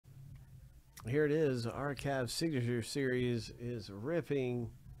Here it is. Archive Signature Series is ripping.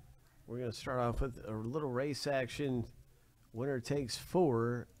 We're going to start off with a little race action. Winner takes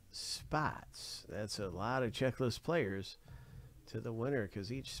 4 spots. That's a lot of checklist players to the winner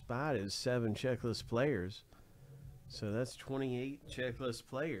because each spot is 7 checklist players. So that's 28 checklist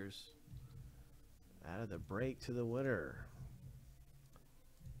players out of the break to the winner.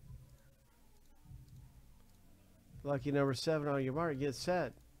 Lucky number 7 on your mark. Get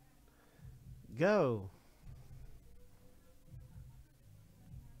set. Go.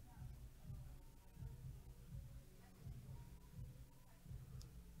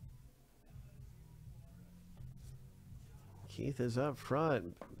 Keith is up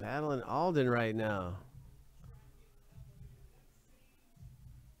front, battling Alden right now.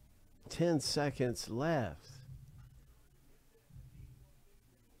 10 seconds left.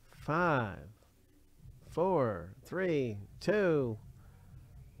 5, 4, 3, 2,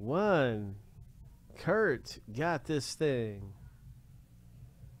 1. Kurt got this thing.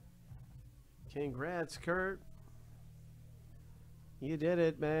 Congrats, Kurt. You did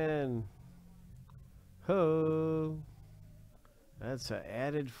it, man. Ho. That's an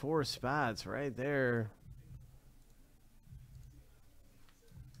added 4 spots right there.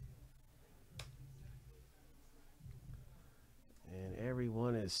 And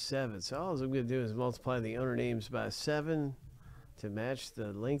everyone is 7. So all I'm going to do is multiply the owner names by 7 to match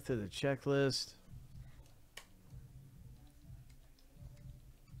the length of the checklist.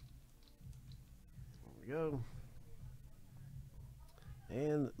 There we go.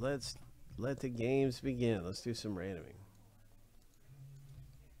 And let's let the games begin. Let's do some randoming.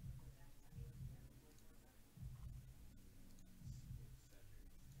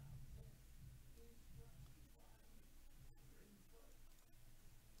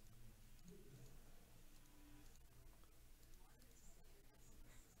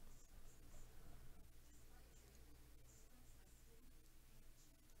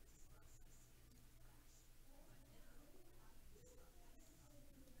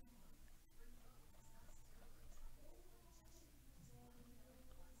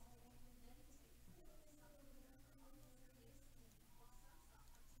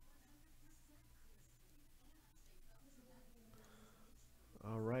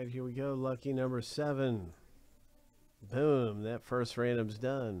 All right, here we go. Lucky number 7. Boom, that first random's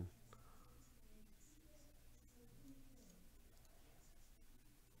done.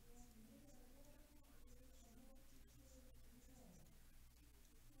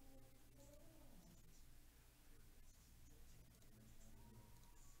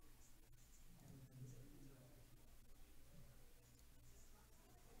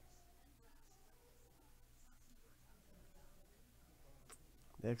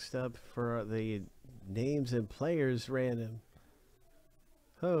 Next up for the names and players random.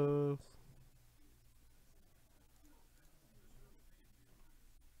 Ho.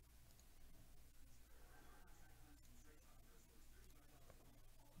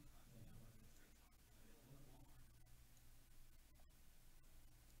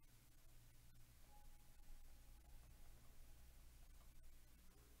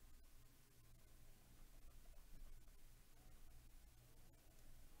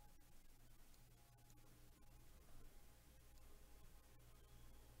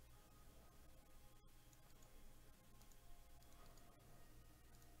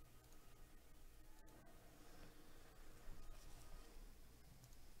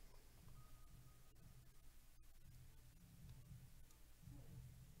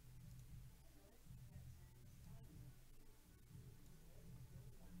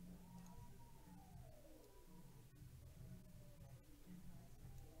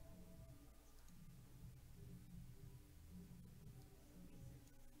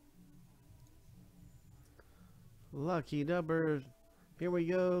 Lucky number. Here we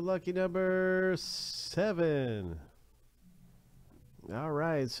go. Lucky number 7. All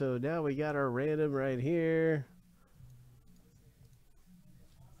right, so now we got our random right here.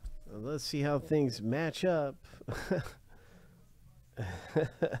 Let's see how things match up.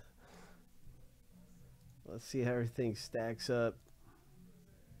 Let's see how everything stacks up.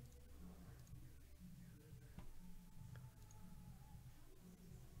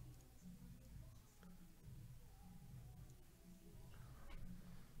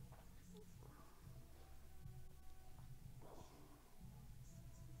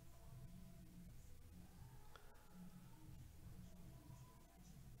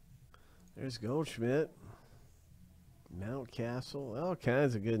 There's Goldschmidt, Mountcastle, all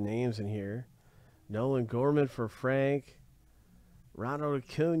kinds of good names in here. Nolan Gorman for Frank, Ronald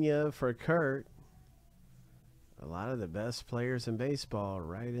Acuna for Kurt. A lot of the best players in baseball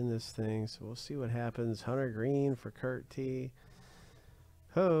right in this thing. So we'll see what happens. Hunter Green for Kurt T.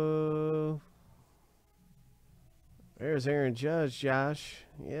 Ho. There's Aaron Judge, Josh.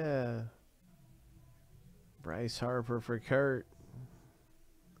 Yeah. Bryce Harper for Kurt.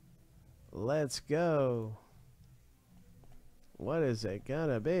 Let's go. What is it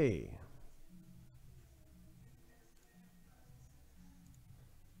gonna be?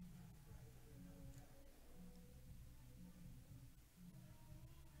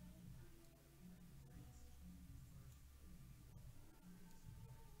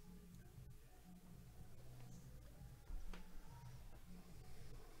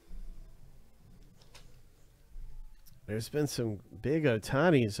 There's been some big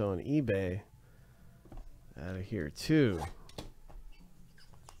Otanis on eBay out of here too.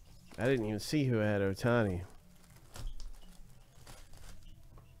 I didn't even see who had Otani.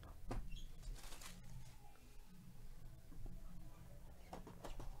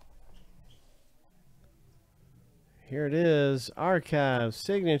 Here it is, Archive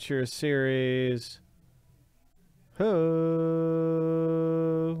Signature Series. Ho!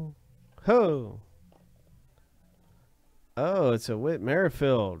 Ho! Oh, it's a Whit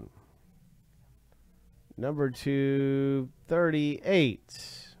Merrifield. Number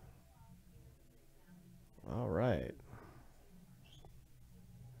 238. All right.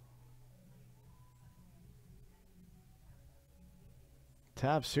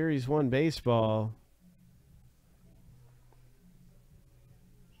 Top Series 1 baseball.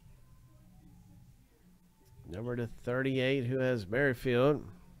 Number to 38, who has Merrifield?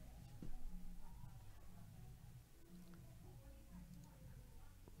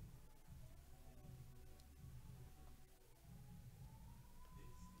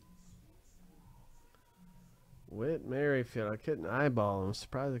 Whit Merrifield. I couldn't eyeball him. I'm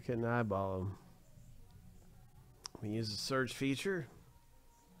surprised I couldn't eyeball him. We use the search feature.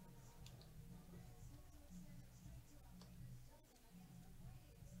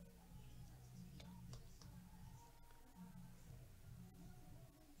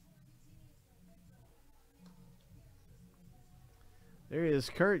 There he is,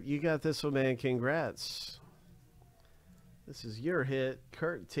 Kurt. You got this one, man. Congrats. This is your hit.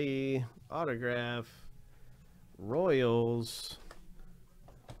 Kurt T. Autograph. Royals.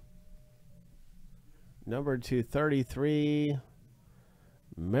 Number 233.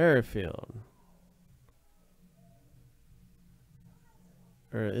 Merrifield.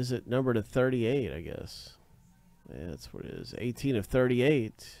 Or is it number to 38, I guess? Yeah, that's what it is. 18 of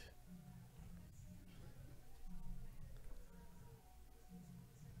 38.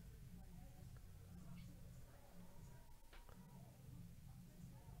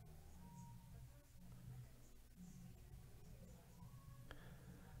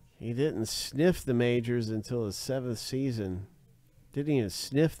 He didn't sniff the majors until his 7th season. Didn't even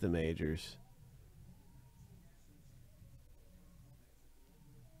sniff the majors.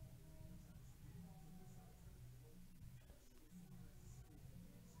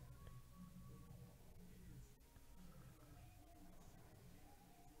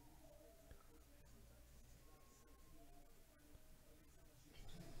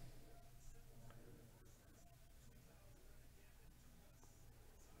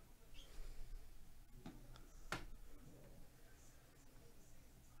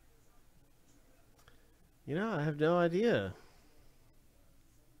 You know, I have no idea.